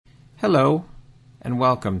Hello, and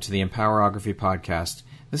welcome to the Empowerography Podcast.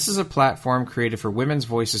 This is a platform created for women's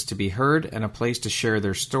voices to be heard and a place to share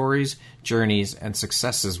their stories, journeys, and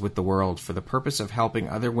successes with the world for the purpose of helping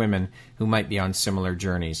other women who might be on similar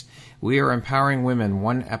journeys. We are empowering women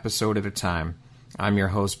one episode at a time. I'm your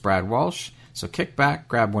host, Brad Walsh, so kick back,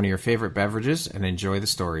 grab one of your favorite beverages, and enjoy the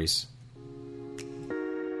stories.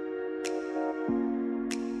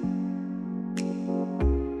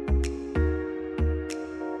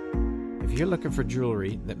 If you're looking for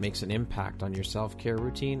jewelry that makes an impact on your self-care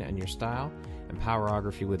routine and your style,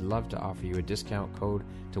 Empowerography would love to offer you a discount code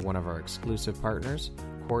to one of our exclusive partners,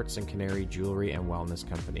 Quartz and Canary Jewelry and Wellness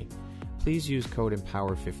Company. Please use code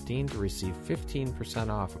EMPOWER15 to receive 15%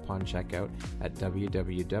 off upon checkout at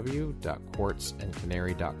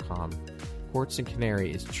www.quartzandcanary.com. Quartz and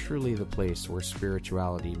Canary is truly the place where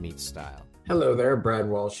spirituality meets style. Hello there, Brad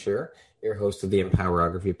Walsh here, your host of the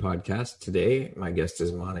Empowerography Podcast. Today, my guest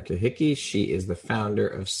is Monica Hickey. She is the founder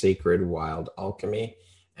of Sacred Wild Alchemy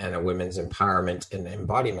and a women's empowerment and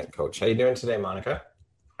embodiment coach. How are you doing today, Monica?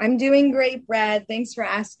 I'm doing great, Brad. Thanks for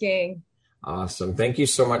asking. Awesome. Thank you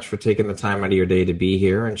so much for taking the time out of your day to be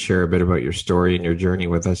here and share a bit about your story and your journey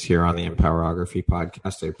with us here on the Empowerography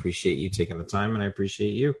Podcast. I appreciate you taking the time, and I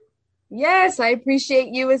appreciate you. Yes, I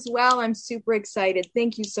appreciate you as well. I'm super excited.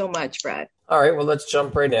 Thank you so much, Brad. All right, well, let's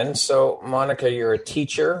jump right in. So, Monica, you're a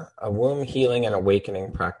teacher, a womb healing and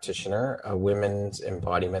awakening practitioner, a women's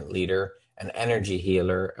embodiment leader, an energy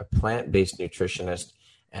healer, a plant-based nutritionist,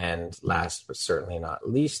 and last but certainly not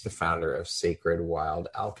least, the founder of Sacred Wild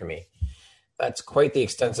Alchemy. That's quite the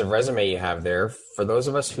extensive resume you have there. For those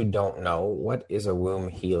of us who don't know, what is a womb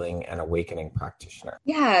healing and awakening practitioner?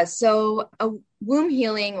 Yeah, so a womb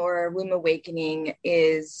healing or a womb awakening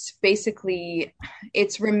is basically,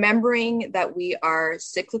 it's remembering that we are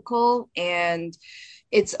cyclical, and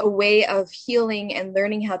it's a way of healing and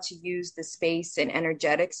learning how to use the space and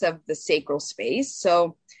energetics of the sacral space.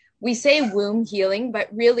 So we say womb healing, but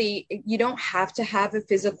really you don't have to have a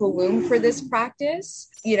physical womb for this practice.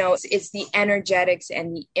 You know, it's the energetics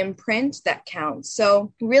and the imprint that counts.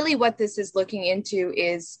 So really what this is looking into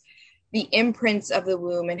is the imprints of the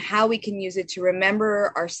womb and how we can use it to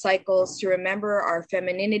remember our cycles, to remember our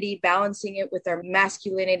femininity, balancing it with our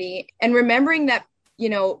masculinity, and remembering that, you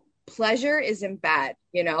know, pleasure isn't bad.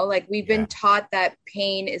 You know, like we've been taught that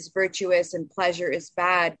pain is virtuous and pleasure is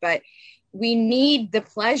bad, but we need the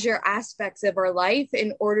pleasure aspects of our life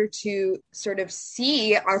in order to sort of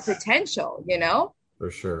see our potential, you know? For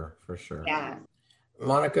sure. Yeah.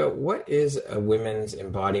 Monica, what is a women's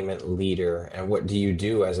embodiment leader, and what do you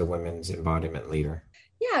do as a women's embodiment leader?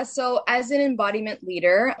 Yeah, so as an embodiment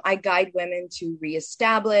leader, I guide women to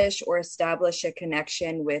reestablish or establish a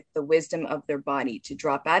connection with the wisdom of their body, to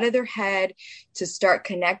drop out of their head, to start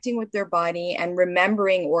connecting with their body and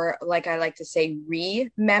remembering, or like I like to say,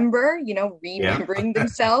 remembering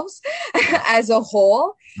themselves as a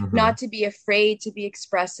whole, not to be afraid to be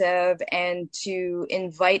expressive and to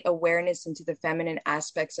invite awareness into the feminine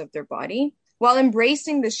aspects of their body, while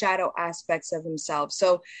embracing the shadow aspects of themselves.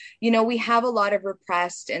 So, you know, we have a lot of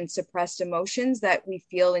repressed and suppressed emotions that we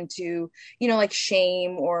feel into, you know, like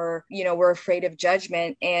shame, or, you know, we're afraid of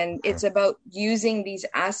judgment. And it's about using these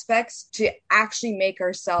aspects to actually make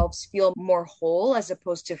ourselves feel more whole as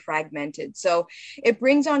opposed to fragmented. So it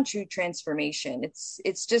brings on true transformation. It's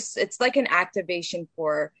like an activation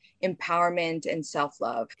for empowerment and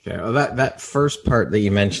self-love. Okay. Well, that first part that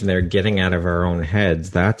you mentioned there, getting out of our own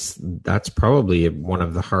heads, that's probably one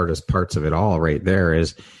of the hardest parts of it all right there,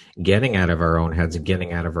 is getting out of our own heads and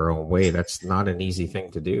getting out of our own way. That's not an easy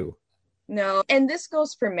thing to do. No. And this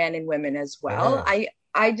goes for men and women as well. Yeah.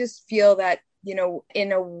 I just feel that, you know,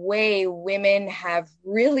 in a way, women have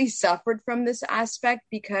really suffered from this aspect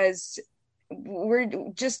because we're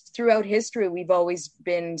just throughout history, we've always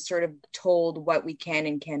been sort of told what we can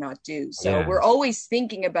and cannot do. So we're always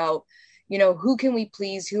thinking about, you know, who can we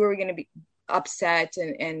please? Who are we going to be upset?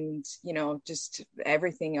 And, you know, just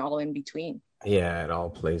everything all in between. Yeah, it all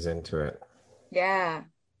plays into it. Yeah.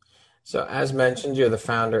 So as mentioned, you're the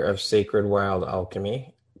founder of Sacred Wild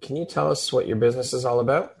Alchemy. Can you tell us what your business is all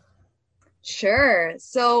about? Sure.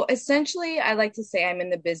 So essentially, I like to say I'm in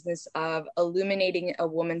the business of illuminating a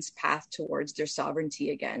woman's path towards their sovereignty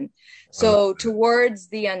again. So towards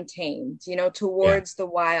the untamed, you know, towards the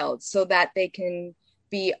wild, so that they can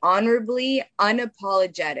be honorably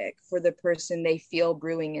unapologetic for the person they feel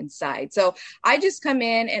brewing inside. So I just come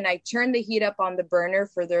in and I turn the heat up on the burner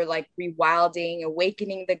for their like rewilding,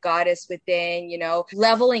 awakening the goddess within, you know,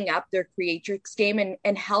 leveling up their creatrix game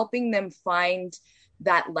and helping them find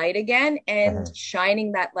that light again and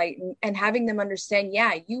shining that light and having them understand,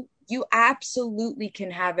 you absolutely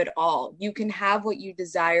can have it all. You can have what you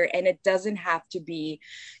desire, and it doesn't have to be,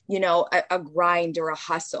 a grind or a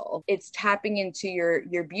hustle. It's tapping into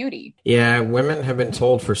your beauty. Yeah, women have been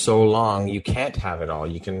told for so long you can't have it all.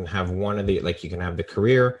 You can have one of the, like, you can have the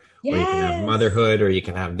career, or you can have Yes. motherhood, or you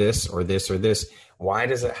can have this or this or this. Why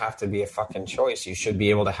does it have to be a fucking choice? You should be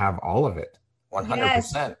able to have all of it.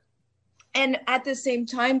 Yes. 100%. And at the same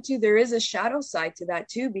time too, there is a shadow side to that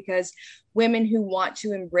too, because women who want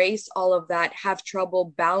to embrace all of that have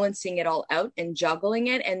trouble balancing it all out and juggling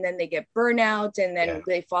it, and then they get burnout, and then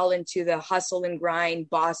they fall into the hustle and grind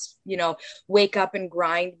boss, wake up and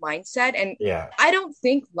grind mindset. And I don't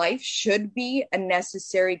think life should be a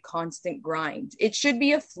necessary constant grind. It should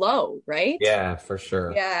be a flow, right? Yeah, for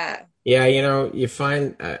sure. Yeah. I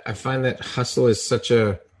find that hustle is such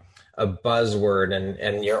a buzzword,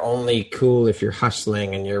 and you're only cool if you're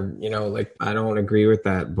hustling, and you're, like, I don't agree with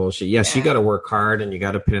that bullshit. Yes, you got to work hard and you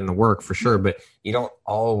got to put in the work for sure, but you don't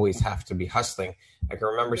always have to be hustling. I can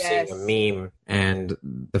remember seeing a meme, and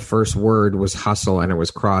the first word was hustle, and it was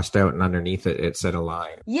crossed out, and underneath it said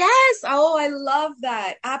align. Yes. Oh, I love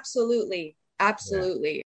that. Absolutely.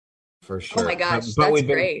 Absolutely. Yeah. For sure. Oh my gosh, but that's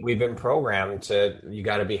great. We've been programmed to, you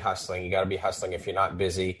got to be hustling. You got to be hustling. If you're not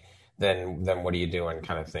busy, then what are you doing,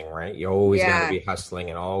 kind of thing, right? You always got to be hustling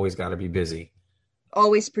and always got to be busy.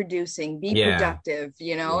 Always producing, be productive,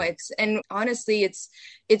 it's, and honestly,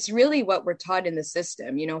 it's really what we're taught in the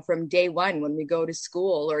system, from day one, when we go to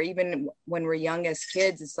school, or even when we're young as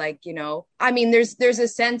kids. It's like, there's a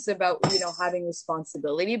sense about, having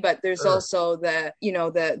responsibility, but there's also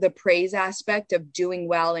the praise aspect of doing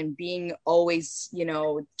well and being always,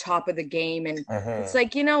 top of the game. And it's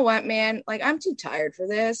like, you know what, man, like, I'm too tired for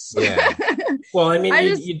this. Yeah. Well,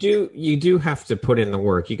 you do have to put in the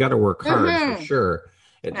work. You got to work hard for sure.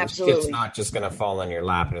 It's not just going to fall in your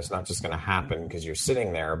lap, and it's not just going to happen because you're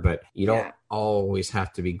sitting there, but you don't always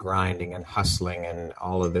have to be grinding and hustling and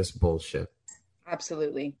all of this bullshit.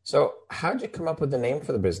 Absolutely. So how'd you come up with the name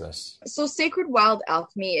for the business? So Sacred Wild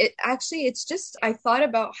Alchemy, it's just, I thought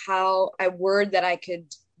about how a word that I could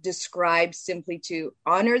describe simply to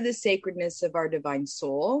honor the sacredness of our divine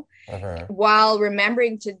soul, while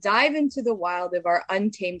remembering to dive into the wild of our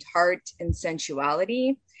untamed heart and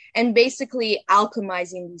sensuality, and basically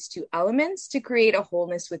alchemizing these two elements to create a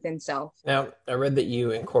wholeness within self. Now, I read that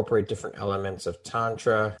you incorporate different elements of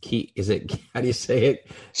Tantra. How do you say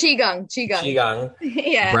it? Qigong.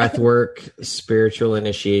 Yeah. Breath work, spiritual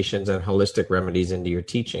initiations, and holistic remedies into your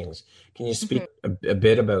teachings. Can you speak a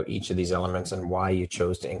bit about each of these elements and why you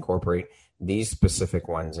chose to incorporate these specific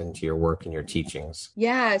ones into your work and your teachings?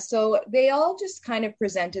 Yeah, so they all just kind of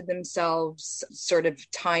presented themselves sort of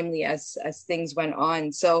timely as things went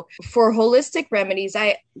on. So for holistic remedies,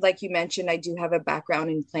 like you mentioned, I do have a background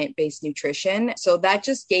in plant-based nutrition. So that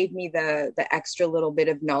just gave me the extra little bit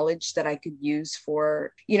of knowledge that I could use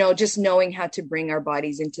for, just knowing how to bring our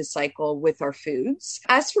bodies into cycle with our foods.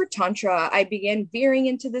 As for Tantra, I began veering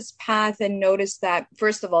into this path and noticed that,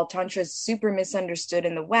 first of all, Tantra is super misunderstood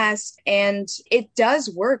in the West, and it does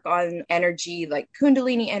work on energy like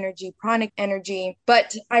Kundalini energy, pranic energy.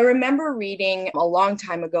 But I remember reading a long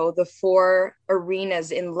time ago the 4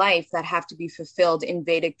 arenas in life that have to be fulfilled in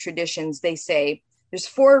Vedic traditions. They say there's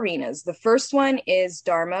 4 arenas. The first one is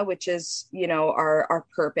Dharma, which is, our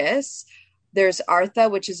purpose. There's Artha,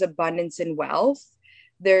 which is abundance and wealth.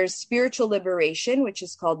 There's spiritual liberation, which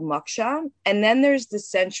is called moksha. And then there's the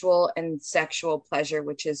sensual and sexual pleasure,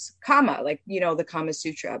 which is kama, like, the Kama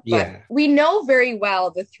Sutra. But we know very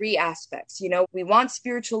well the 3 aspects. We want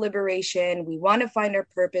spiritual liberation. We want to find our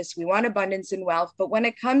purpose. We want abundance and wealth. But when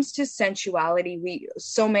it comes to sensuality,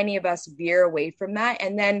 so many of us veer away from that.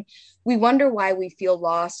 And then we wonder why we feel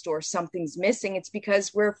lost or something's missing. It's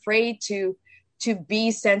because we're afraid to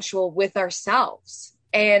be sensual with ourselves.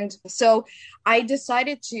 And so I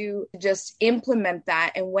decided to just implement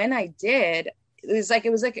that. And when I did,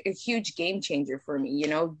 it was like a huge game changer for me.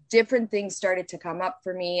 Different things started to come up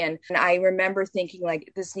for me. And I remember thinking,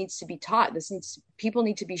 like, this needs to be taught. People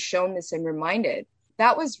need to be shown this and reminded.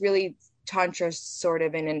 That was really Tantra sort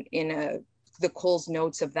of in the Cole's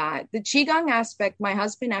notes of that. The Qigong aspect, my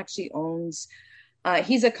husband actually owns,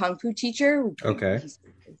 he's a Kung Fu teacher. Okay.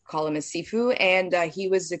 Call him a Sifu, and he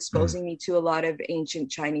was exposing me to a lot of ancient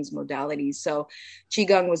Chinese modalities. So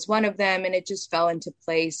Qigong was one of them, and it just fell into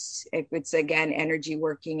place. It's again energy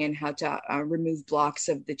working and how to remove blocks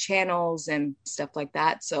of the channels and stuff like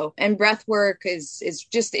that. So, and breath work is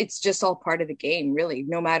just all part of the game, really.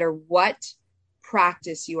 No matter what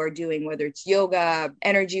practice you are doing, whether it's yoga,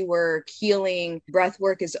 energy work, healing, breath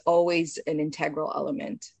work is always an integral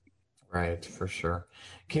element. Right, for sure.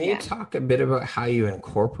 Can you talk a bit about how you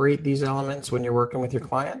incorporate these elements when you're working with your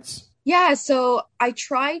clients? Yeah, so I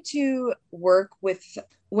try to work with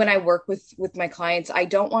when I work with my clients, I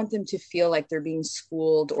don't want them to feel like they're being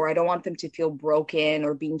schooled, or I don't want them to feel broken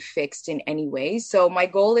or being fixed in any way. So my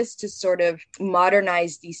goal is to sort of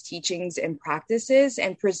modernize these teachings and practices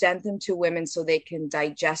and present them to women so they can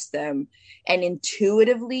digest them and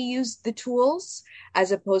intuitively use the tools,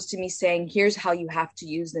 as opposed to me saying, here's how you have to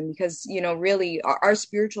use them. Because, really our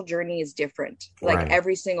spiritual journey is different, like Right.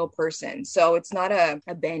 every single person. So it's not a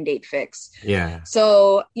Band-Aid fix. Yeah.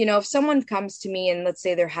 So, if someone comes to me and let's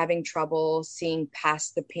say they're having trouble seeing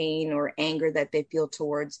past the pain or anger that they feel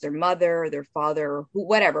towards their mother or their father or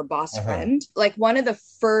whatever boss friend, like one of the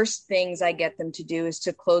first things I get them to do is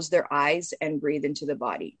to close their eyes and breathe into the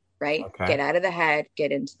body, right? Okay. Get out of the head,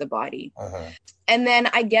 get into the body. And then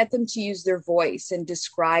I get them to use their voice and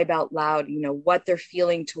describe out loud, what they're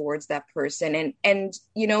feeling towards that person. And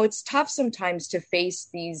it's tough sometimes to face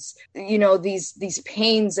these, these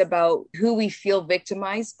pains about who we feel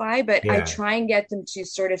victimized by, but I try and get them to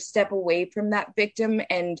sort of step away from that victim,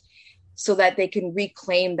 and so that they can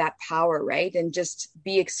reclaim that power, right? And just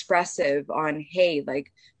be expressive on, hey,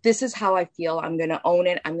 like, this is how I feel. I'm going to own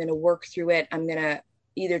it. I'm going to work through it. I'm going to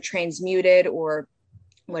either transmute it or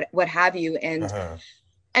what have you. And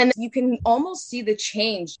you can almost see the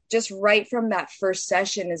change just right from that first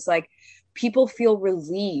session. Is like people feel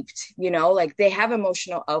relieved, like they have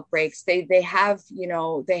emotional outbreaks. They have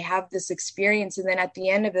this experience. And then at the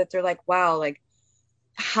end of it, they're like, wow, like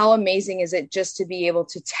how amazing is it just to be able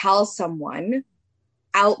to tell someone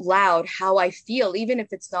out loud how I feel, even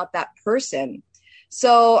if it's not that person.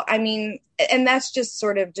 So, I mean, and that's just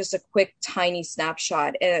sort of just a quick, tiny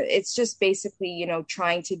snapshot. It's just basically,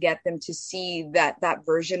 trying to get them to see that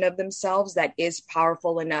version of themselves that is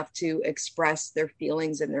powerful enough to express their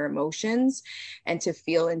feelings and their emotions and to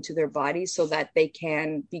feel into their body so that they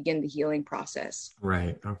can begin the healing process.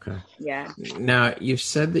 Right. Okay. Yeah. Now, you've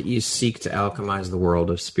said that you seek to alchemize the world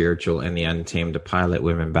of spiritual and the untamed to pilot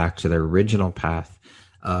women back to their original path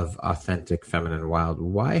of authentic feminine wild.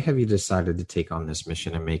 Why have you decided to take on this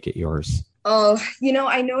mission and make it yours? Oh,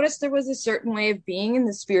 I noticed there was a certain way of being in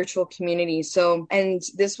the spiritual community. So, and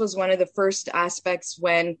this was one of the first aspects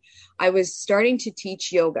when I was starting to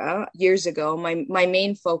teach yoga years ago. My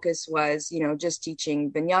main focus was, just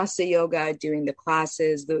teaching vinyasa yoga, doing the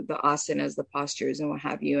classes, the asanas, the postures and what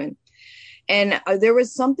have you. And there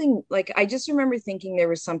was something like, I just remember thinking there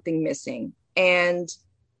was something missing. And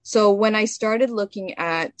so when I started looking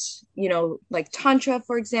at, like Tantra,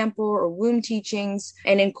 for example, or womb teachings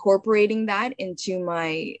and incorporating that into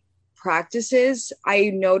my practices, I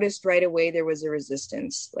noticed right away there was a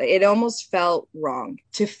resistance. It almost felt wrong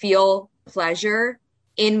to feel pleasure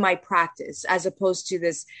in my practice as opposed to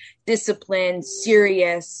this disciplined,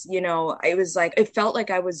 serious, it felt like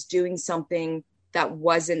I was doing something that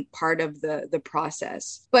wasn't part of the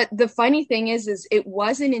process. But the funny thing is it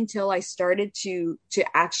wasn't until I started to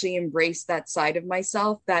actually embrace that side of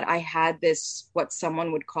myself that I had this, what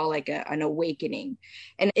someone would call like an awakening.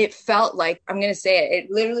 And it felt like, I'm going to say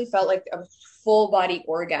it literally felt like a full body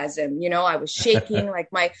orgasm. I was shaking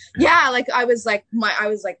I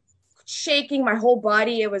was shaking my whole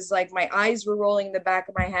body. It was like my eyes were rolling in the back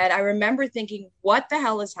of my head. I remember thinking, what the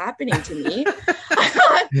hell is happening to me?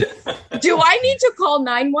 Do I need to call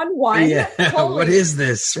 911? Yeah. What is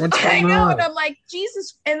this? What's going on? I know. And I'm like,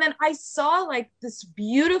 Jesus. And then I saw like this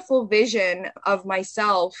beautiful vision of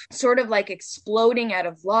myself sort of like exploding out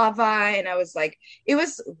of lava. And I was like, it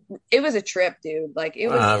was a trip, dude. Like it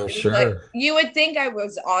was, I'm sure. Like, you would think I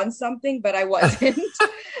was on something, but I wasn't.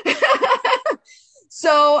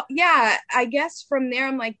 So yeah, I guess from there,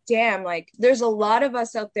 I'm like, damn, like there's a lot of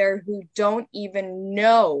us out there who don't even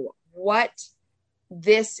know what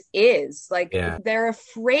this is. Like they're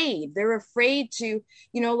afraid to,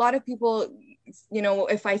 a lot of people,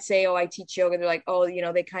 if I say, oh, I teach yoga, they're like, oh,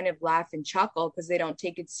 they kind of laugh and chuckle because they don't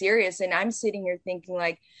take it serious. And I'm sitting here thinking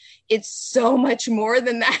like, it's so much more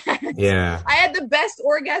than that. Yeah. I had the best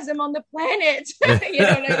orgasm on the planet. You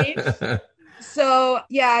know what I mean? So,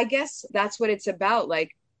 yeah, I guess that's what it's about.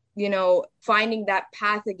 Like, finding that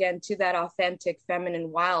path again to that authentic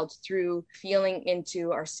feminine wild through feeling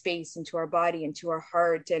into our space, into our body, into our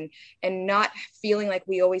heart, and not feeling like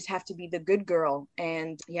we always have to be the good girl.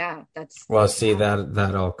 And yeah, that's. Well, see,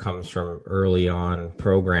 that all comes from early on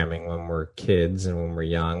programming when we're kids and when we're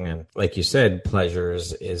young. And like you said, pleasure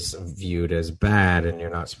is viewed as bad and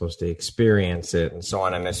you're not supposed to experience it and so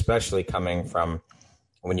on. And especially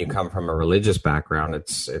when you come from a religious background,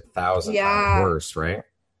 it's 1,000 times worse, right?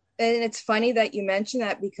 And it's funny that you mentioned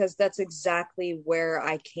that, because that's exactly where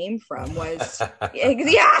I came from was,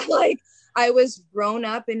 yeah, like I was grown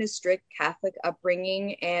up in a strict Catholic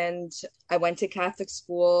upbringing, and I went to Catholic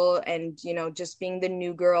school, and, just being the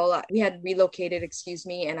new girl, we had relocated,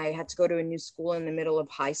 and I had to go to a new school in the middle of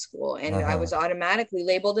high school. And I was automatically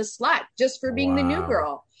labeled a slut just for being the new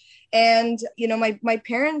girl. And, my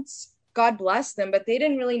parents, God bless them, but they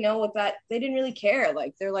didn't really know they didn't really care.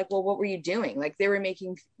 Like, they're like, well, what were you doing? Like, they were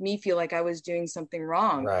making me feel like I was doing something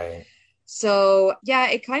wrong. Right. So yeah,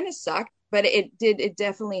 it kind of sucked, but it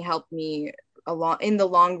definitely helped me a lot in the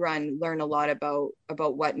long run, learn a lot about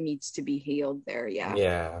what needs to be healed there.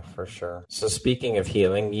 Yeah, for sure. So speaking of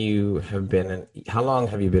healing, how long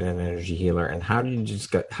have you been an energy healer, and how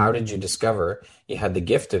did you discover you had the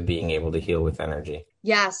gift of being able to heal with energy?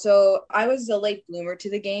 Yeah, so I was a late bloomer to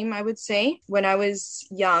the game, I would say. When I was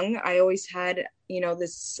young, I always had,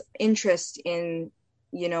 this interest in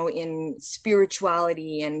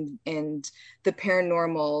spirituality and the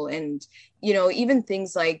paranormal, and even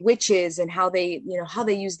things like witches and how they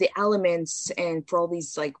use the elements and for all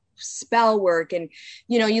these like spell work. And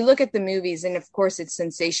you look at the movies and of course it's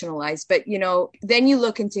sensationalized, but then you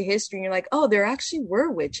look into history and you're like, oh, there actually were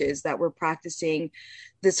witches that were practicing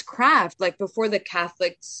this craft like before the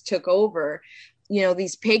Catholics took over.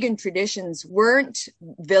 These pagan traditions weren't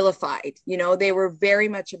vilified. They were very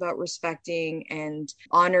much about respecting and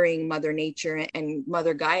honoring Mother Nature and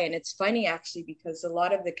Mother Gaia. And it's funny, actually, because a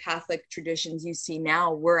lot of the Catholic traditions you see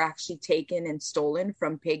now were actually taken and stolen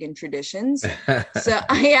from pagan traditions. So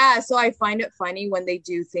I find it funny when they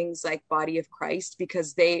do things like Body of Christ,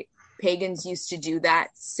 because pagans used to do that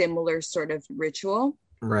similar sort of ritual.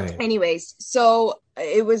 Right. Anyways, so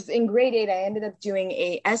it was in grade 8, I ended up doing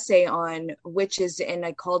a essay on witches, and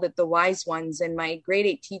I called it The Wise Ones. And my grade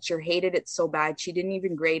 8 teacher hated it so bad. She didn't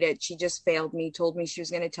even grade it. She just failed me, told me she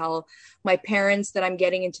was going to tell my parents that I'm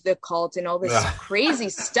getting into the cult and all this crazy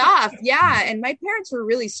stuff. Yeah. And my parents were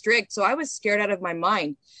really strict, so I was scared out of my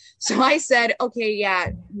mind. So I said, okay,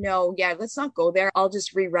 let's not go there. I'll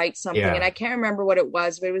just rewrite something. Yeah. And I can't remember what it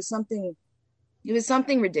was, but it was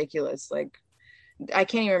something ridiculous. Like, I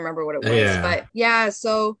can't even remember what it was, but yeah.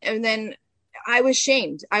 So, and then I was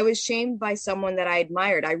shamed. I was shamed by someone that I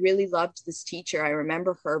admired. I really loved this teacher. I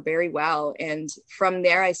remember her very well. And from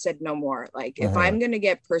there, I said, no more. Like, if I'm going to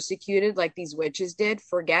get persecuted like these witches did,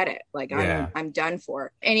 forget it. Like, I'm done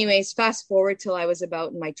for. Anyways, fast forward till I was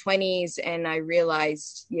about in my 20s. And I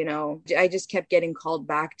realized, I just kept getting called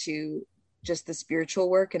back to just the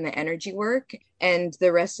spiritual work and the energy work. And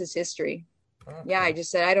the rest is history. Okay. Yeah, I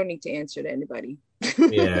just said, I don't need to answer to anybody.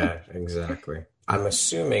 Yeah, exactly. I'm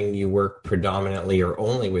assuming you work predominantly or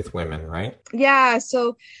only with women, right? Yeah.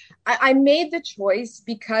 So I made the choice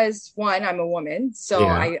because, one, I'm a woman, so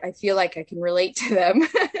I feel like I can relate to them.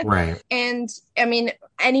 Right. And I mean,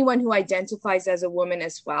 anyone who identifies as a woman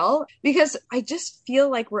as well, because I just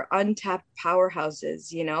feel like we're untapped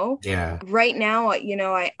powerhouses, Yeah. Right now,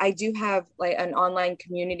 I do have like an online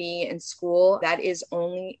community in school that is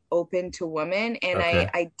only open to women. And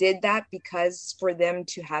I did that because for them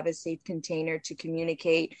to have a safe container to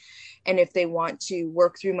communicate. And if they want to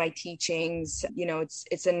work through my teachings,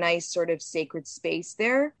 it's a nice sort of sacred space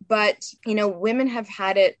there. But, women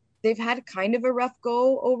they've had kind of a rough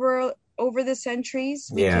go over the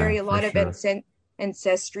centuries. We carry a lot of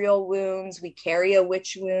ancestral wounds. We carry a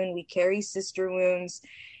witch wound. We carry sister wounds.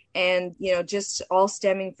 And, just all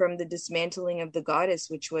stemming from the dismantling of the goddess,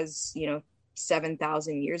 which was,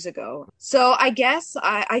 7,000 years ago. So I guess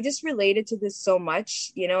I just related to this so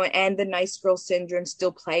much, and the nice girl syndrome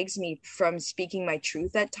still plagues me from speaking my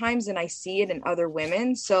truth at times, and I see it in other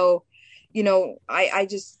women. So, I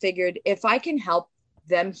just figured if I can help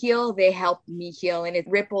them heal, they help me heal, and it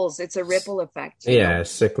ripples. It's a ripple effect. Yeah,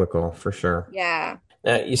 cyclical for sure. Yeah.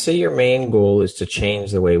 Now, you say your main goal is to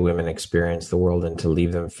change the way women experience the world and to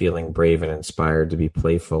leave them feeling brave and inspired to be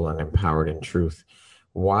playful and empowered in truth.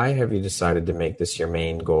 Why have you decided to make this your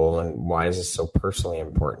main goal, and why is this so personally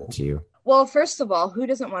important to you? Well, first of all, who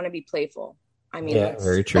doesn't want to be playful? I mean, yeah,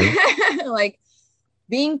 very true. Like,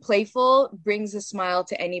 being playful brings a smile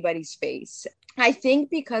to anybody's face. I think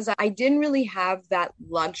because I didn't really have that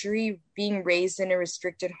luxury being raised in a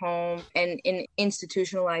restricted home and in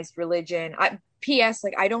institutionalized religion. P.S.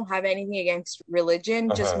 Like, I don't have anything against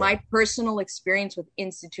religion. Just my personal experience with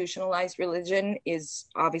institutionalized religion is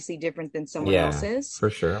obviously different than someone else's. For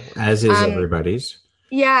sure. As is everybody's.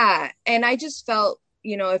 Yeah. And I just felt,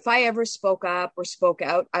 if I ever spoke up or spoke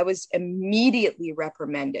out, I was immediately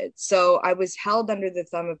reprimanded. So I was held under the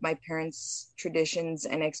thumb of my parents' traditions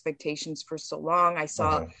and expectations for so long. I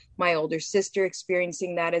saw my older sister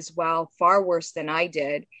experiencing that as well, far worse than I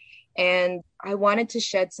did. And I wanted to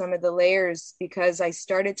shed some of the layers because I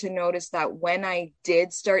started to notice that when I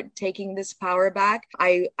did start taking this power back,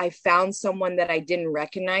 I found someone that I didn't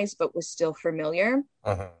recognize but was still familiar.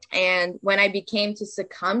 Uh-huh. And when I became to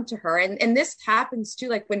succumb to her, and this happens too,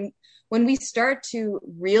 like when we start to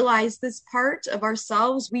realize this part of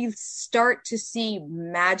ourselves, we start to see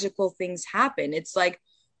magical things happen. It's like,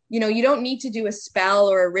 you don't need to do a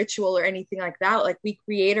spell or a ritual or anything like that. Like, we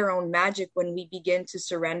create our own magic when we begin to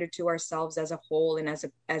surrender to ourselves as a whole and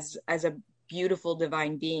as a beautiful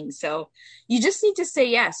divine being. So you just need to say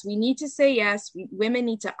yes. We need to say yes. Women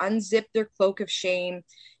need to unzip their cloak of shame,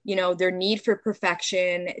 their need for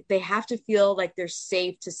perfection. They have to feel like they're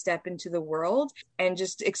safe to step into the world and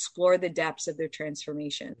just explore the depths of their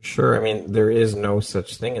transformation. Sure. I mean, there is no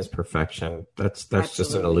such thing as perfection. That's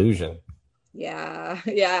just an illusion.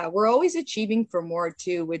 Yeah. We're always achieving for more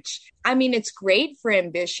too, which, I mean, it's great for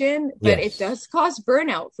ambition, but It does cause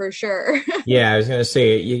burnout for sure. Yeah, I was going to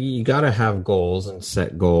say, you got to have goals and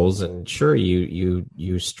set goals, and sure,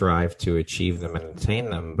 you strive to achieve them and attain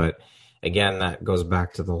them. But again, that goes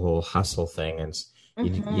back to the whole hustle thing. And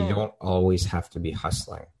you don't always have to be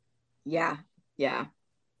hustling. Yeah.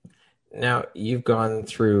 Now, you've gone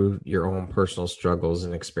through your own personal struggles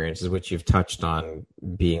and experiences, which you've touched on,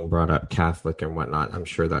 being brought up Catholic and whatnot. I'm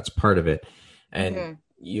sure that's part of it. And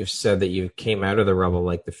you've said that you came out of the rubble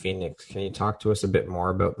like the phoenix. Can you talk to us a bit more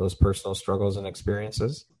about those personal struggles and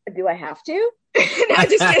experiences? Do I have to? No, I'm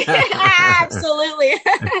just kidding. Absolutely.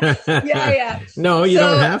 Yeah. No, you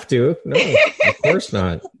don't have to. No, of course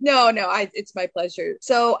not. No, it's my pleasure.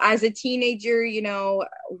 So as a teenager,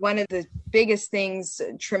 one of the biggest things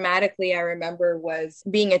traumatically I remember was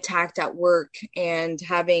being attacked at work and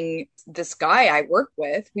having this guy I worked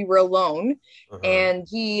with. We were alone, and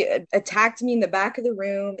he attacked me in the back of the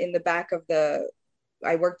room,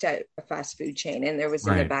 I worked at a fast food chain, and there was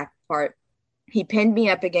in the back part. He pinned me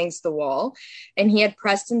up against the wall and he had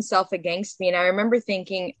pressed himself against me. And I remember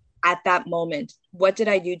thinking at that moment, what did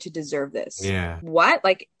I do to deserve this? Yeah. What?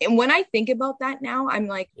 Like, and when I think about that now, I'm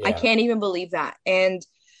like, I can't even believe that. And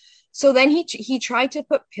so then he tried to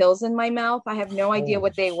put pills in my mouth. I have no idea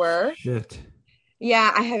what they were. Shit.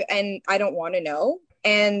 Yeah, and I don't want to know.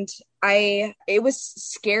 And it was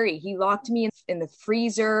scary. He locked me in the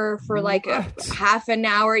freezer for like a half an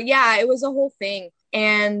hour. Yeah, it was a whole thing.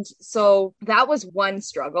 And so that was one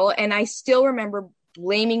struggle. And I still remember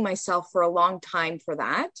blaming myself for a long time for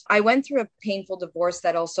that. I went through a painful divorce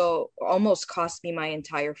that also almost cost me my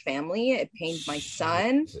entire family. It pained my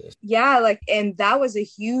son. Yeah, and that was a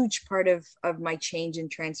huge part of my change and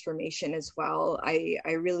transformation as well. I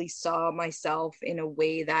really saw myself in a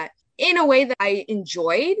way that I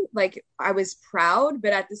enjoyed. Like, I was proud,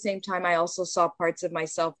 but at the same time, I also saw parts of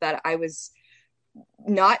myself that I was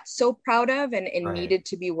not so proud of and needed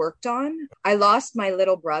to be worked on. I lost my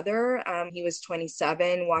little brother. He was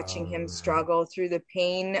 27, watching him struggle through the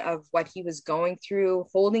pain of what he was going through,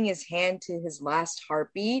 holding his hand to his last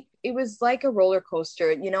heartbeat. It was like a roller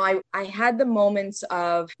coaster. I had the moments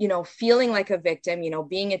of, feeling like a victim,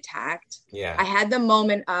 being attacked. Yeah. I had the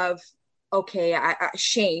moment of, okay,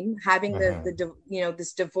 shame, having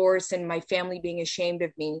this divorce and my family being ashamed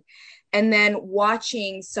of me. And then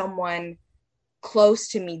watching someone close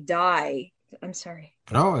to me die. I'm sorry.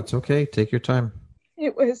 Oh, it's okay. Take your time.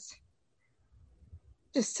 It was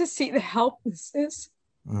just to see the helplessness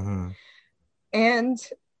and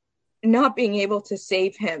not being able to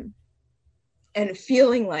save him and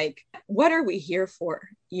feeling like, what are we here for?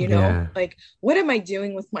 Like, what am I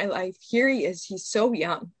doing with my life? Here he is. He's so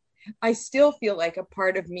young. I still feel like a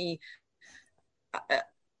part of me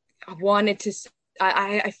wanted to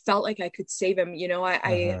I felt like I could save him.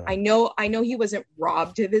 I know he wasn't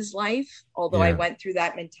robbed of his life, although I went through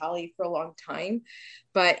that mentality for a long time.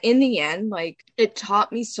 But in the end, like, it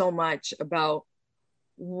taught me so much about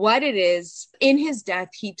what it is. In his death,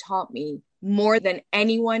 he taught me more than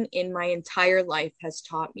anyone in my entire life has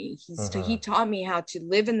taught me. He taught me how to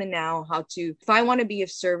live in the now, how to, if I want to be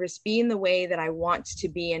of service, be in the way that I want to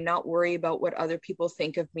be and not worry about what other people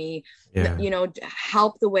think of me,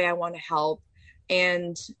 help the way I want to help.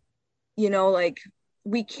 And,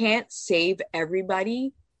 we can't save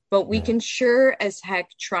everybody, but we can sure as heck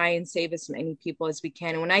try and save as many people as we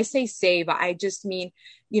can. And when I say save, I just mean,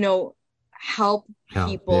 help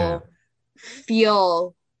people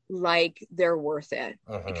feel like they're worth it.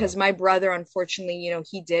 Because my brother, unfortunately,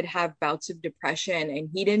 he did have bouts of depression and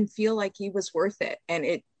he didn't feel like he was worth it. And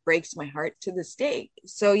it breaks my heart to this day.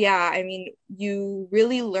 So, you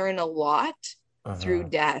really learn a lot through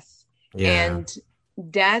death. And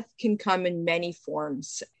death can come in many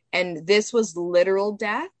forms. And this was literal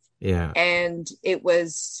death. Yeah. And it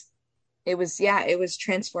was it was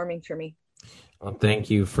transforming for me. Well, thank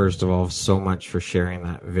you, first of all, so much for sharing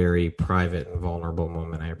that very private and vulnerable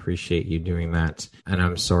moment. I appreciate you doing that. And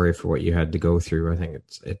I'm sorry for what you had to go through. I think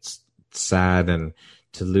it's sad, and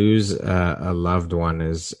to lose a loved one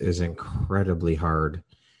is incredibly hard.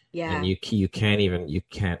 Yeah. And you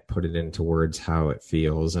can't put it into words how it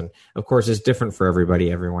feels. And of course, it's different for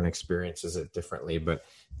everybody. Everyone experiences it differently. But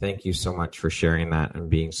thank you so much for sharing that and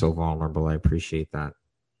being so vulnerable. I appreciate that.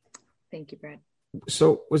 Thank you, Brad.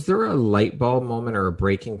 So was there a light bulb moment or a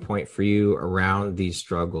breaking point for you around these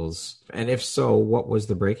struggles? And if so, what was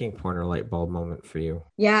the breaking point or light bulb moment for you?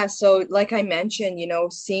 Yeah. So like I mentioned,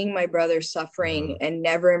 seeing my brother suffering and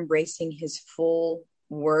never embracing his full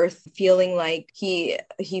worth, feeling like he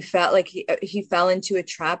felt like he fell into a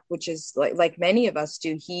trap, which is like many of us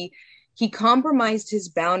do. He compromised his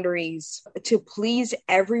boundaries to please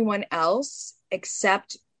everyone else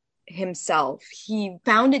except himself. He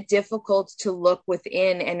found it difficult to look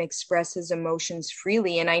within and express his emotions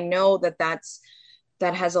freely. And I know that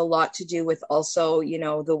has a lot to do with also,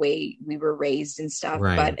 the way we were raised and stuff.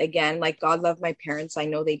 Right. But again, like, God loved my parents. I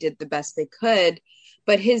know they did the best they could.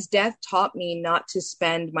 But his death taught me not to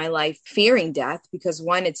spend my life fearing death, because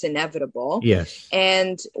one, it's inevitable. Yes.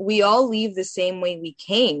 And we all leave the same way we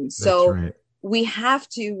came. So right. We have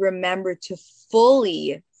to remember to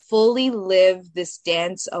fully live this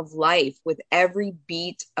dance of life with every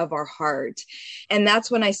beat of our heart. And that's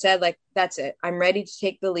when I said, like, that's it. I'm ready to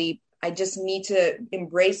take the leap. I just need to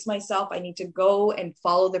embrace myself. I need to go and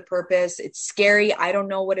follow the purpose. It's scary. I don't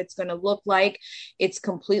know what it's going to look like. It's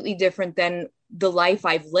completely different than the life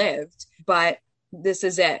I've lived, but this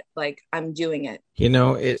is it. Like, I'm doing it.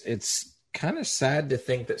 It's kind of sad to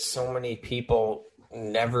think that so many people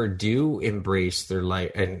never do embrace their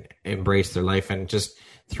life and just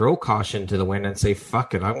throw caution to the wind and say,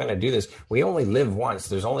 fuck it, I'm going to do this. We only live once.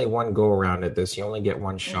 There's only one go around at this. You only get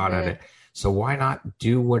one shot at it. So why not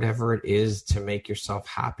do whatever it is to make yourself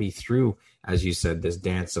happy through, as you said, this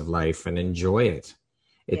dance of life, and enjoy it.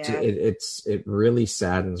 It really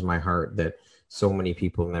saddens my heart that so many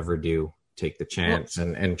people never do take the chance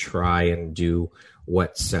and try and do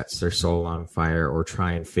what sets their soul on fire, or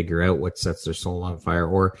try and figure out what sets their soul on fire.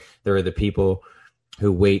 Or there are the people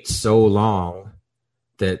who wait so long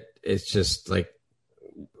that it's just like,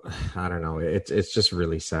 I don't know. It's just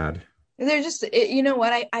really sad. They're just, you know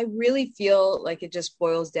what? I really feel like it just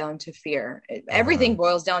boils down to fear. Everything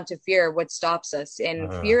boils down to fear, what stops us.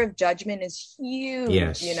 And fear of judgment is huge.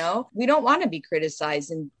 Yes. We don't want to be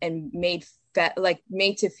criticized and made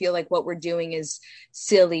to feel like what we're doing is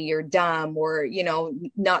silly or dumb or,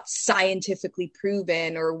 not scientifically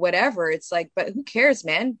proven or whatever. It's like, but who cares,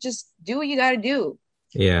 man? Just do what you got to do.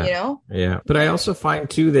 Yeah. Yeah. But I also find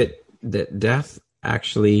too that death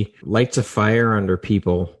actually lights a fire under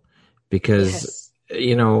people, because,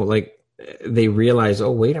 they realize,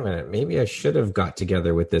 oh, wait a minute, maybe I should have got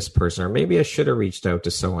together with this person, or maybe I should have reached out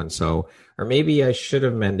to so-and-so, or maybe I should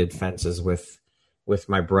have mended fences with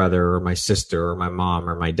my brother or my sister or my mom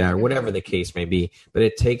or my dad, whatever the case may be. But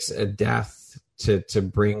it takes a death to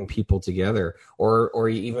bring people together, or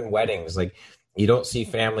even weddings. Like, you don't see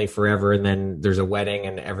family forever, and then there's a wedding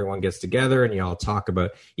and everyone gets together and you all talk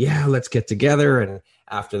about, let's get together. And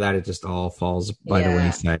after that, it just all falls by the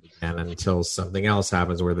wayside again until something else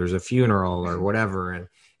happens, where there's a funeral or whatever. And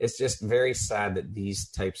it's just very sad that these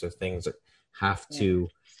types of things have to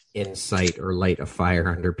incite or light a fire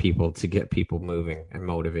under people to get people moving and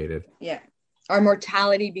motivated. Yeah. Our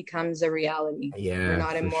mortality becomes a reality. Yeah. We're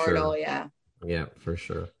not immortal. Sure. Yeah. Yeah, for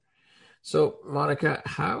sure. So, Monica,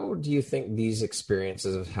 how do you think these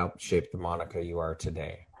experiences have helped shape the Monica you are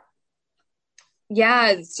today?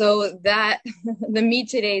 Yeah, so that the me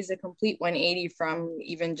today is a complete 180 from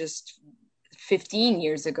even just 15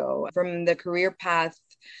 years ago. From the career path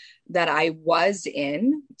that I was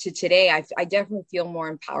in to today, I definitely feel more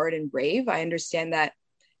empowered and brave. I understand that,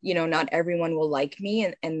 not everyone will like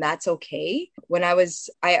me, and that's okay. When I was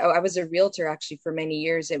a realtor actually for many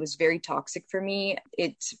years, it was very toxic for me.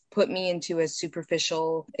 It put me into a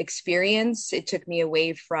superficial experience. It took me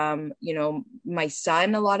away from, my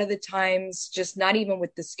son a lot of the times, just not even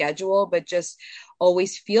with the schedule, but just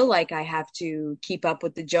always feel like I have to keep up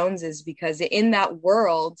with the Joneses, because in that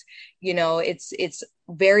world, it's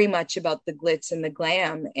very much about the glitz and the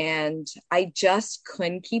glam, and I just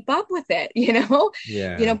couldn't keep up with it.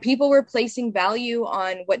 People were placing value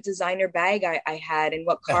on what designer bag I had and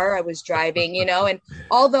what car I was driving, and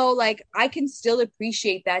although I can still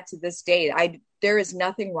appreciate that to this day, there is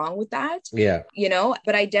nothing wrong with that. Yeah.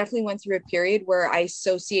 But I definitely went through a period where I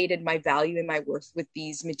associated my value and my worth with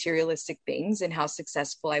these materialistic things and how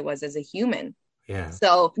successful I was as a human. Yeah.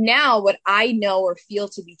 So now what I know or feel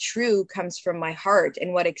to be true comes from my heart,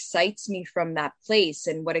 and what excites me from that place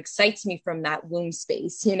and what excites me from that womb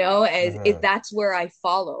space, that's where I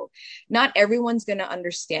follow. Not everyone's going to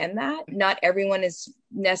understand that. Not everyone is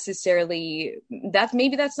necessarily that's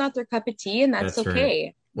not their cup of tea, and that's okay.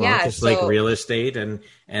 Right. Well, yeah. just like real estate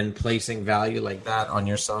and placing value like that on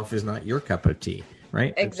yourself is not your cup of tea.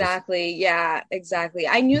 Right. Exactly. Yeah, exactly.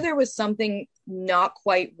 I knew there was something not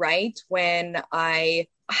quite right when I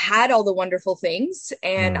had all the wonderful things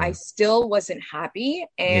and I still wasn't happy.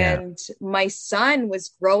 And my son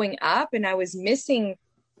was growing up and I was missing,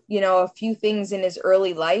 a few things in his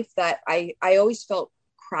early life that I always felt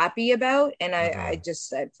crappy about. And I just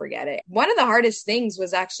said, forget it. One of the hardest things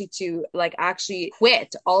was actually to actually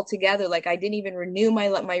quit altogether. Like I didn't even renew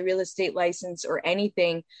my real estate license or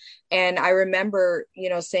anything. And I remember,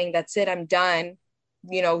 saying, that's it, I'm done,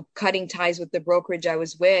 cutting ties with the brokerage I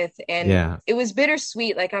was with. And it was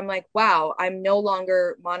bittersweet. Like, I'm like, wow, I'm no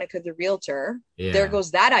longer Monica the realtor. Yeah. There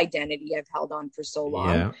goes that identity I've held on for so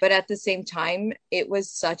long. Yeah. But at the same time, it was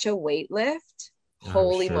such a weight lift.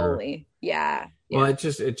 Holy moly. Yeah. Well, it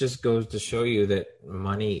just goes to show you that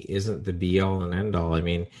money isn't the be all and end all. I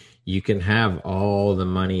mean, you can have all the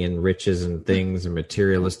money and riches and things and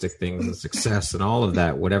materialistic things and success and all of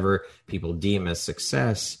that, whatever people deem as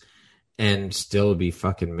success, and still be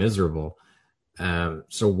fucking miserable.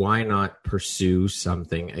 So why not pursue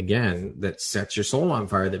something again that sets your soul on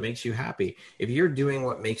fire, that makes you happy? If you're doing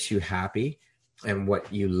what makes you happy and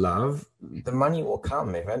what you love, the money will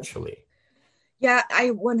come eventually. Yeah, I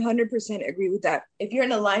 100% agree with that. If you're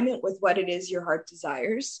in alignment with what it is your heart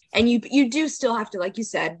desires, and you do still have to, like you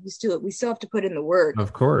said, we still have to put in the work.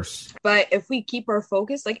 Of course. But if we keep our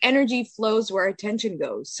focus, like energy flows where attention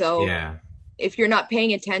goes. So if you're not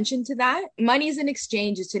paying attention to that, money is an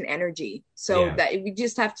exchange, it's an energy. So that we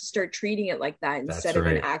just have to start treating it like that instead of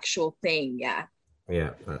an actual thing. Yeah.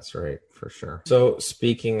 Yeah, that's right, for sure. So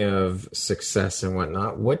speaking of success and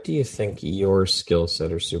whatnot, what do you think your skill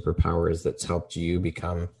set or superpower is that's helped you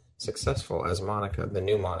become successful as Monica, the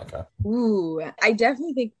new Monica? Ooh, I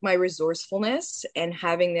definitely think my resourcefulness and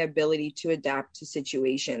having the ability to adapt to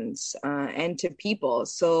situations and to people.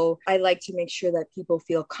 So I like to make sure that people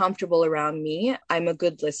feel comfortable around me. I'm a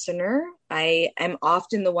good listener. I am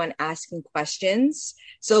often the one asking questions.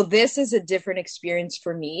 So this is a different experience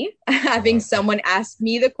for me, having someone ask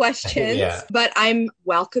me the questions, but I'm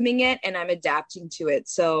welcoming it and I'm adapting to it.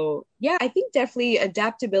 So yeah, I think definitely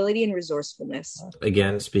adaptability and resourcefulness.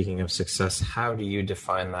 Again, speaking of success, how do you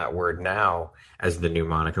define that word now as the new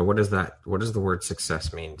Monica? What does the word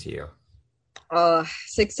success mean to you?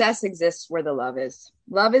 Success exists where the love is.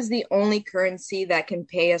 Love is the only currency that can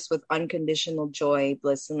pay us with unconditional joy,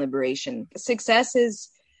 bliss, and liberation. Success is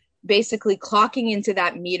basically clocking into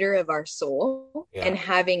that meter of our soul and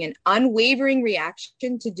having an unwavering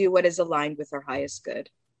reaction to do what is aligned with our highest good.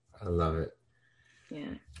 I love it.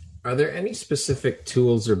 Yeah. Are there any specific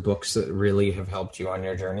tools or books that really have helped you on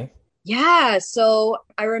your journey? Yeah. So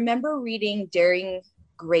I remember reading Daring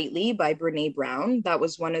Greatly by Brene Brown. That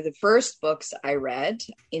was one of the first books I read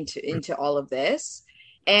into all of this.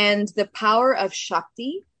 And The Power of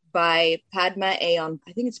Shakti by Padma Ayon.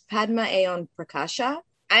 I think it's Padma Ayon Prakasha.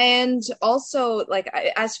 And also,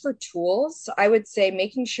 as for tools, I would say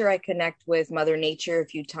making sure I connect with Mother Nature a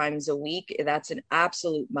few times a week. That's an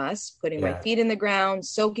absolute must. Putting my feet in the ground,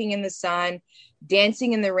 soaking in the sun,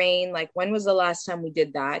 dancing in the rain. Like, when was the last time we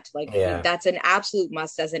did that? That's an absolute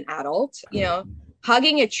must as an adult,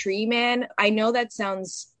 Hugging a tree, man. I know that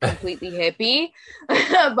sounds completely hippie,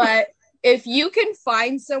 but if you can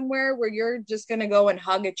find somewhere where you're just going to go and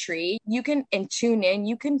hug a tree, and tune in,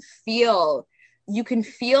 you can feel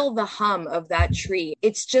the hum of that tree.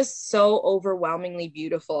 It's just so overwhelmingly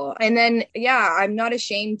beautiful. And then, I'm not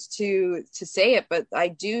ashamed to say it, but I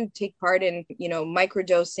do take part in,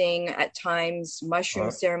 microdosing at times,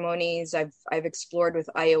 mushroom ceremonies. I've explored with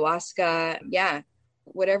ayahuasca. Yeah.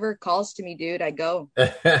 Whatever calls to me, dude, I go.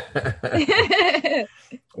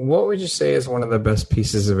 What would you say is one of the best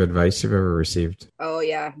pieces of advice you've ever received? Oh,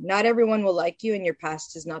 yeah. Not everyone will like you, and your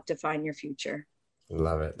past does not define your future.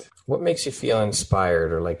 Love it. What makes you feel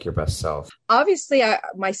inspired or like your best self? Obviously,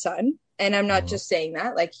 my son, and I'm not just saying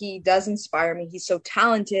that. Like, he does inspire me. He's so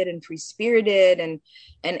talented and free-spirited, and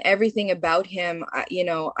everything about him.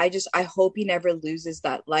 I hope he never loses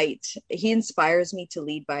that light. He inspires me to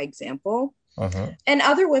lead by example. And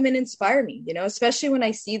other women inspire me, especially when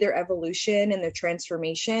I see their evolution and their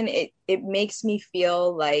transformation. It makes me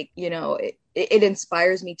feel like, it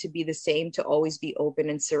inspires me to be the same, to always be open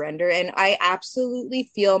and surrender. And I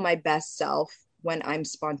absolutely feel my best self when I'm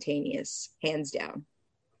spontaneous, hands down.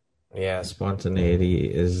 Yeah, spontaneity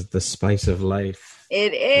is the spice of life.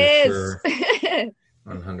 It For is. sure.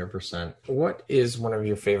 100%. What is one of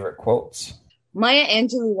your favorite quotes? Maya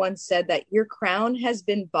Angelou once said that your crown has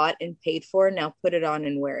been bought and paid for. Now put it on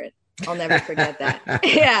and wear it. I'll never forget that.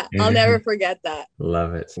 Yeah, I'll never forget that.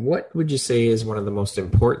 Love it. What would you say is one of the most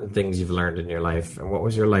important things you've learned in your life? And what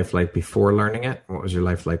was your life like before learning it? And what was your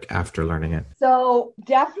life like after learning it? So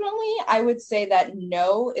definitely, I would say that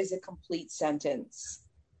no is a complete sentence.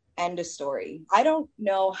 End of story. I don't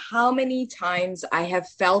know how many times I have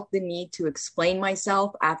felt the need to explain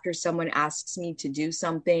myself after someone asks me to do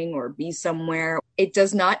something or be somewhere. It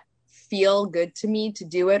does not feel good to me to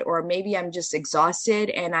do it, or maybe I'm just exhausted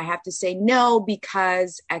and I have to say no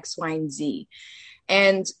because X, Y, and Z.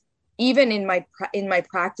 And even in my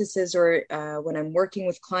practices or when I'm working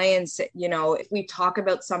with clients, if we talk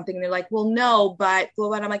about something, they're like, well, no, but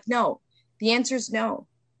I'm like, no, the answer is no.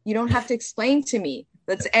 You don't have to explain to me.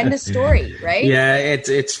 Let's end the story, right? Yeah,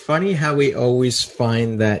 it's funny how we always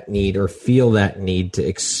find that need or feel that need to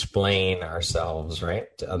explain ourselves, right,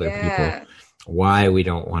 to other people, why we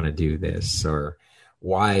don't want to do this or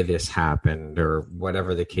why this happened or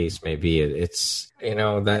whatever the case may be. It's,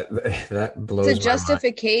 that blows my mind. It's a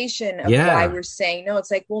justification of why we're saying no.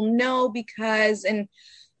 It's like, well, no, because, and,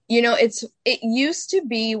 it used to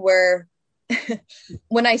be where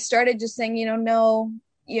when I started just saying, no,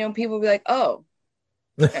 people would be like, oh.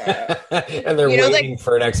 And they're waiting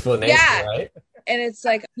for an explanation, right? And it's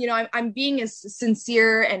like, I'm being as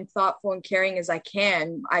sincere and thoughtful and caring as I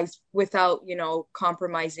can, without,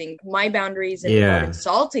 compromising my boundaries and without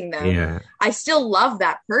insulting them. Yeah. I still love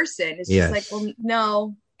that person. It's just like, well,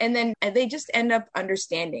 no. And then they just end up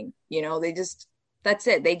understanding, that's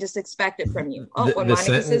it. They just expect it from you. Oh, when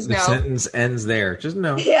Monica says no. The sentence ends there. Just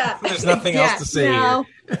no. Yeah. There's nothing else to say no.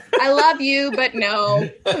 here. I love you, but no.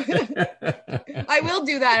 I will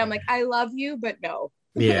do that. I'm like, I love you, but no.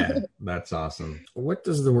 Yeah, that's awesome. What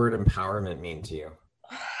does the word empowerment mean to you?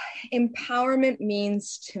 Empowerment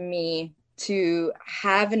means to me to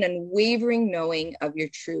have an unwavering knowing of your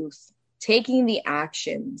truth, taking the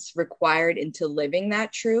actions required into living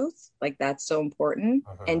that truth, like that's so important,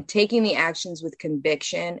 and taking the actions with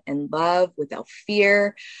conviction and love without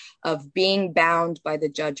fear of being bound by the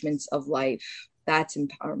judgments of life. That's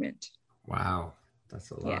empowerment. Wow,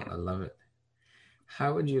 that's a lot. Yeah. I love it.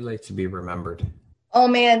 How would you like to be remembered? Oh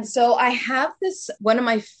man, so I have this, one of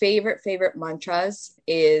my favorite mantras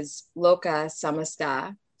is Loka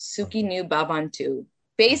Samasta, Sukhi Nu Bhavantu.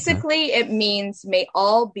 Basically, it means, may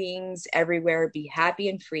all beings everywhere be happy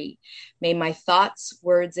and free. May my thoughts,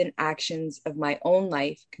 words, and actions of my own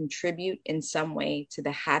life contribute in some way to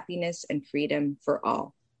the happiness and freedom for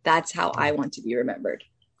all. That's how I want to be remembered.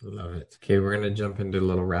 Love it. Okay, we're going to jump into a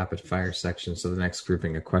little rapid fire section. So the next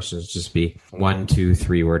grouping of questions just be 1, 2,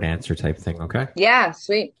 3 word answer type thing, okay? Yeah,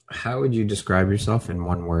 sweet. How would you describe yourself in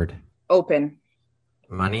one word? Open.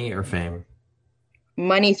 Money or fame?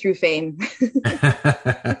 Money through fame.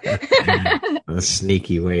 A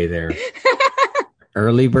sneaky way there.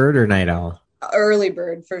 Early bird or night owl? Early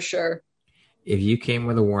bird, for sure. If you came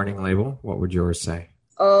with a warning label, what would yours say?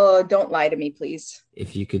 Oh, don't lie to me, please.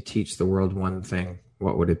 If you could teach the world one thing,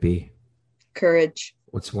 what would it be? Courage.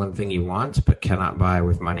 What's one thing you want but cannot buy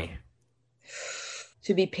with money?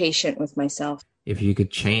 To be patient with myself. If you could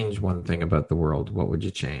change one thing about the world, what would you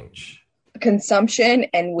change? Consumption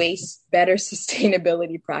and waste, better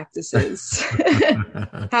sustainability practices.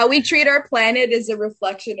 How we treat our planet is a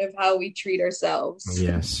reflection of how we treat ourselves.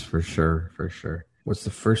 Yes, for sure. For sure. What's the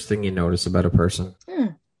first thing you notice about a person?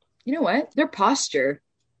 You know what? Their posture.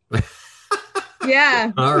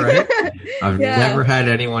 Yeah. All right. I've never had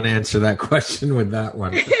anyone answer that question with that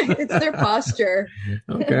one. It's their posture.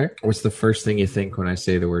 Okay. What's the first thing you think when I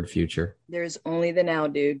say the word future? There's only the now,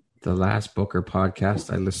 dude. The last book or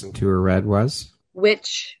podcast I listened to or read was?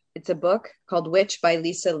 Witch. It's a book called Witch by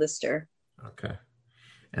Lisa Lister. Okay.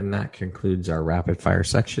 And that concludes our rapid fire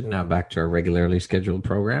section. Now back to our regularly scheduled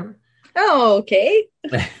program. Oh, okay.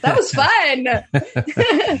 That was fun.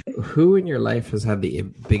 Who in your life has had the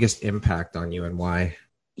biggest impact on you and why?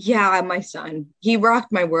 Yeah, my son. He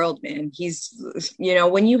rocked my world, man. He's,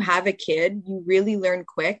 when you have a kid, you really learn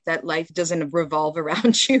quick that life doesn't revolve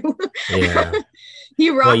around you. Yeah. He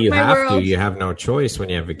rocked my world. You have no choice when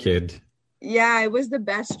you have a kid. Yeah, it was the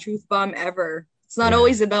best truth bomb ever. It's not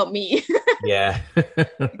always about me. Yeah.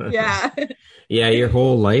 Yeah. Yeah, your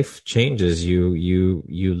whole life changes. You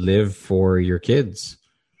live for your kids.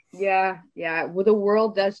 Yeah. Well, the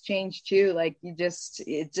world does change too. Like you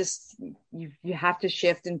have to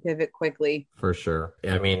shift and pivot quickly. For sure.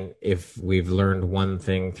 I mean, if we've learned one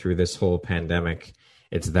thing through this whole pandemic,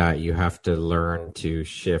 it's that you have to learn to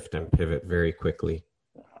shift and pivot very quickly.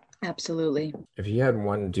 Absolutely. If you had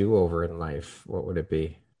one do-over in life, what would it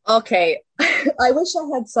be? Okay. I wish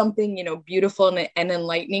I had something, beautiful and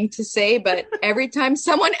enlightening to say, but every time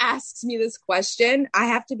someone asks me this question, I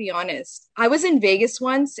have to be honest. I was in Vegas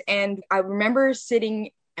once and I remember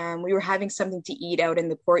sitting, we were having something to eat out in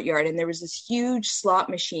the courtyard, and there was this huge slot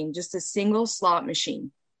machine, just a single slot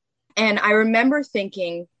machine. And I remember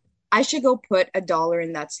thinking, I should go put $1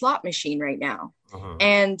 in that slot machine right now. Uh-huh.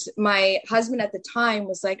 And my husband at the time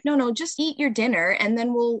was like, no, just eat your dinner and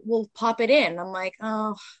then we'll pop it in. I'm like,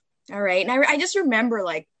 oh, all right. And I just remember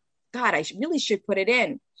like, God, I really should put it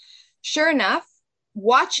in. Sure enough,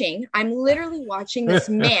 I'm literally watching this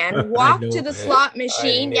man walk to the slot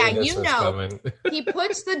machine. Yeah, he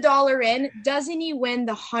puts the $1 in. Doesn't he win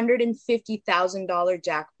the $150,000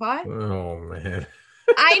 jackpot? Oh, man.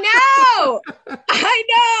 I know.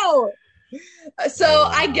 So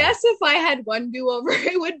I guess if I had one do-over,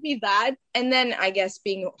 it would be that. And then I guess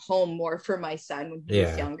being home more for my son when he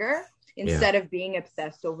was younger, instead of being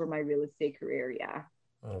obsessed over my real estate career. Yeah.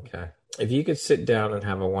 Okay. If you could sit down and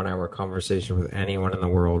have a 1-hour conversation with anyone in the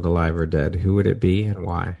world, alive or dead, who would it be and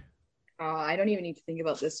why? I don't even need to think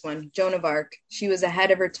about this one. Joan of Arc. She was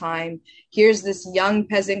ahead of her time. Here's this young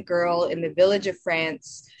peasant girl in the village of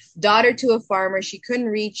France, daughter to a farmer. She couldn't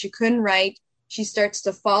read, she couldn't write. She starts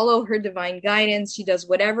to follow her divine guidance. She does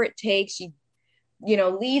whatever it takes. She,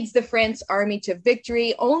 leads the French army to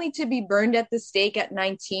victory, only to be burned at the stake at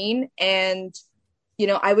 19. And,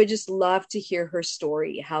 I would just love to hear her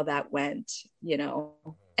story, how that went, And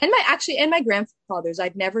my grandfathers,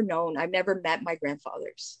 I've never met my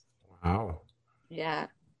grandfathers. Wow. Yeah.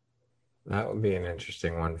 That would be an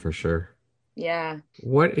interesting one for sure. Yeah.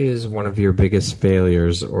 What is one of your biggest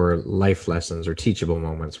failures or life lessons or teachable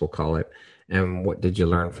moments, we'll call it? And what did you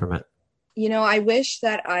learn from it? I wish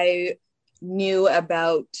that I knew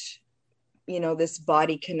about, this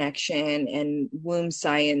body connection and womb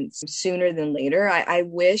science sooner than later. I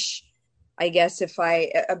wish, I guess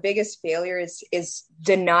a biggest failure is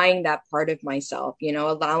denying that part of myself,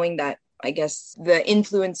 allowing that, I guess, the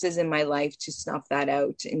influences in my life to snuff that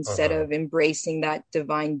out instead of embracing that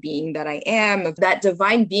divine being that I am, of that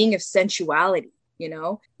divine being of sensuality.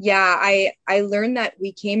 I learned that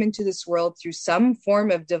we came into this world through some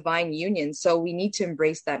form of divine union. So we need to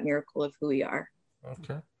embrace that miracle of who we are.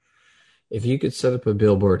 Okay. If you could set up a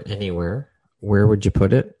billboard anywhere, where would you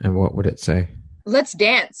put it and what would it say? Let's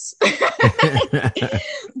dance. Yeah,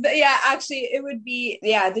 actually it would be,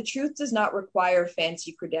 the truth does not require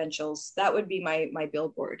fancy credentials. That would be my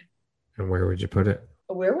billboard. And where would you put it?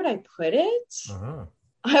 Where would I put it? Uh-huh.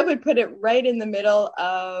 I would put it right in the middle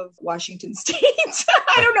of Washington State.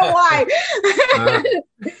 I don't know why.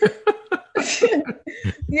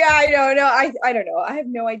 Yeah, I know. No, I don't know. I have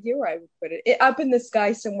no idea where I would put it. Up in the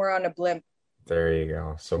sky somewhere on a blimp. There you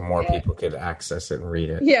go. So more people could access it and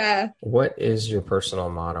read it. Yeah. What is your personal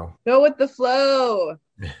motto? Go with the flow.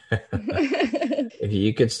 If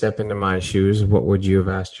you could step into my shoes, what would you have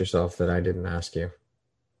asked yourself that I didn't ask you?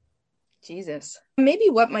 Jesus. Maybe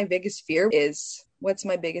what my biggest fear is. What's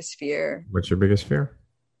my biggest fear? What's your biggest fear?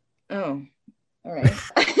 Oh, all right.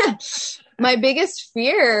 My biggest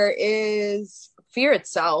fear is fear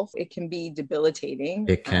itself. It can be debilitating.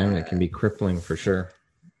 It can be crippling for sure.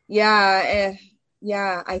 Yeah.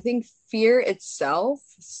 I think fear itself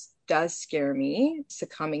does scare me.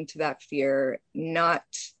 Succumbing to that fear, not,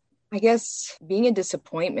 I guess, being a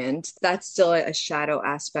disappointment. That's still a shadow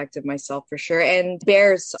aspect of myself for sure. And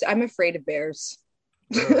bears. I'm afraid of bears.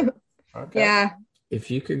 Okay. Yeah. If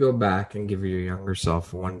you could go back and give your younger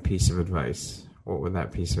self one piece of advice, what would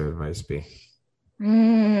that piece of advice be?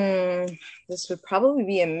 This would probably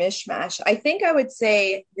be a mishmash. I think I would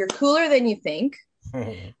say you're cooler than you think.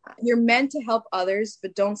 You're meant to help others,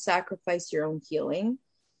 but don't sacrifice your own healing.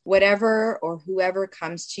 Whatever or whoever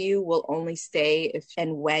comes to you will only stay if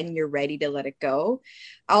and when you're ready to let it go.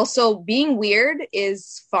 Also, being weird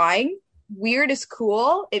is fine. Weird is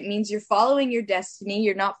cool. It means you're following your destiny.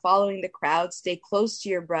 You're not following the crowd. Stay close to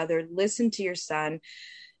your brother. Listen to your son.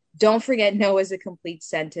 Don't forget no is a complete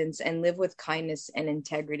sentence, and live with kindness and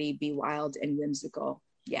integrity. Be wild and whimsical.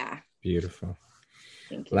 Yeah. Beautiful.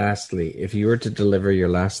 Thank you. Lastly, if you were to deliver your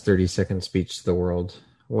last 30-second speech to the world,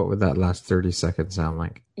 what would that last 30 seconds sound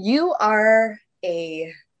like? You are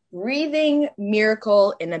a breathing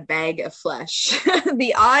miracle in a bag of flesh.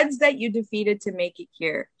 The odds that you defeated to make it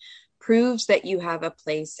here proves that you have a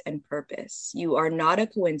place and purpose. You are not a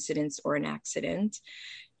coincidence or an accident.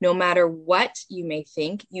 No matter what you may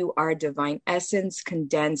think, you are divine essence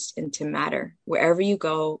condensed into matter. Wherever you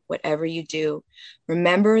go, whatever you do,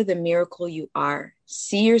 remember the miracle you are.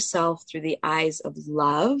 See yourself through the eyes of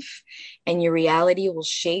love, and your reality will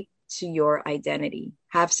shape to your identity.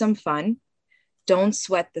 Have some fun. Don't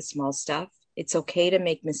sweat the small stuff. It's okay to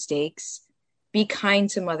make mistakes. Be kind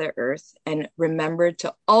to Mother Earth, and remember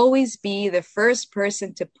to always be the first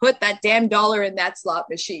person to put that damn dollar in that slot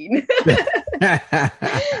machine.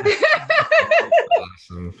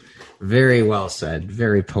 Awesome. Very well said.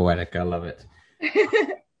 Very poetic. I love it.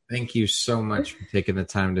 Thank you so much for taking the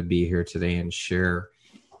time to be here today and share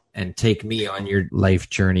and take me on your life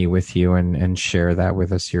journey with you and share that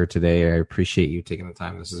with us here today. I appreciate you taking the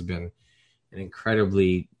time. This has been an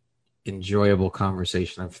incredibly enjoyable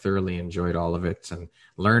conversation. I've thoroughly enjoyed all of it and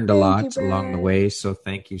learned a lot along the way. So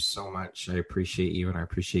thank you so much. I appreciate you, and I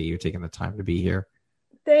appreciate you taking the time to be here.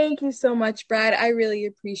 Thank you so much, Brad. I really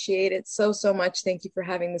appreciate it so much. Thank you for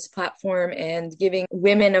having this platform and giving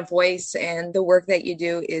women a voice, and the work that you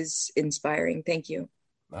do is inspiring. Thank you.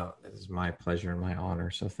 Oh, it is my pleasure and my honor.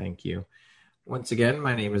 So thank you. Once again,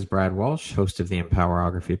 my name is Brad Walsh, host of the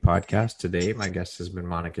Empowerography podcast. Today, my guest has been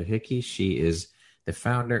Monica Hickey. She is the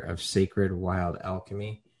founder of Sacred Wild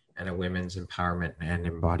Alchemy and a women's empowerment and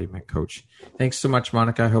embodiment coach. Thanks so much,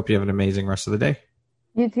 Monica. I hope you have an amazing rest of the day.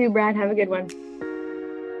 You too, Brad. Have a good one.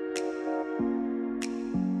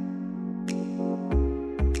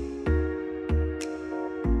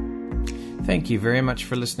 Thank you very much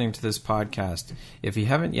for listening to this podcast. If you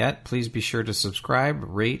haven't yet, please be sure to subscribe,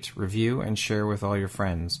 rate, review, and share with all your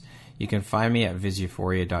friends. You can find me at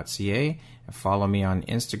visuphoria.ca and follow me on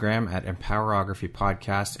Instagram at Empowerography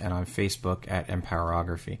Podcast and on Facebook at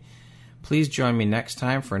Empowerography. Please join me next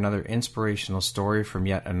time for another inspirational story from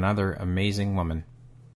yet another amazing woman.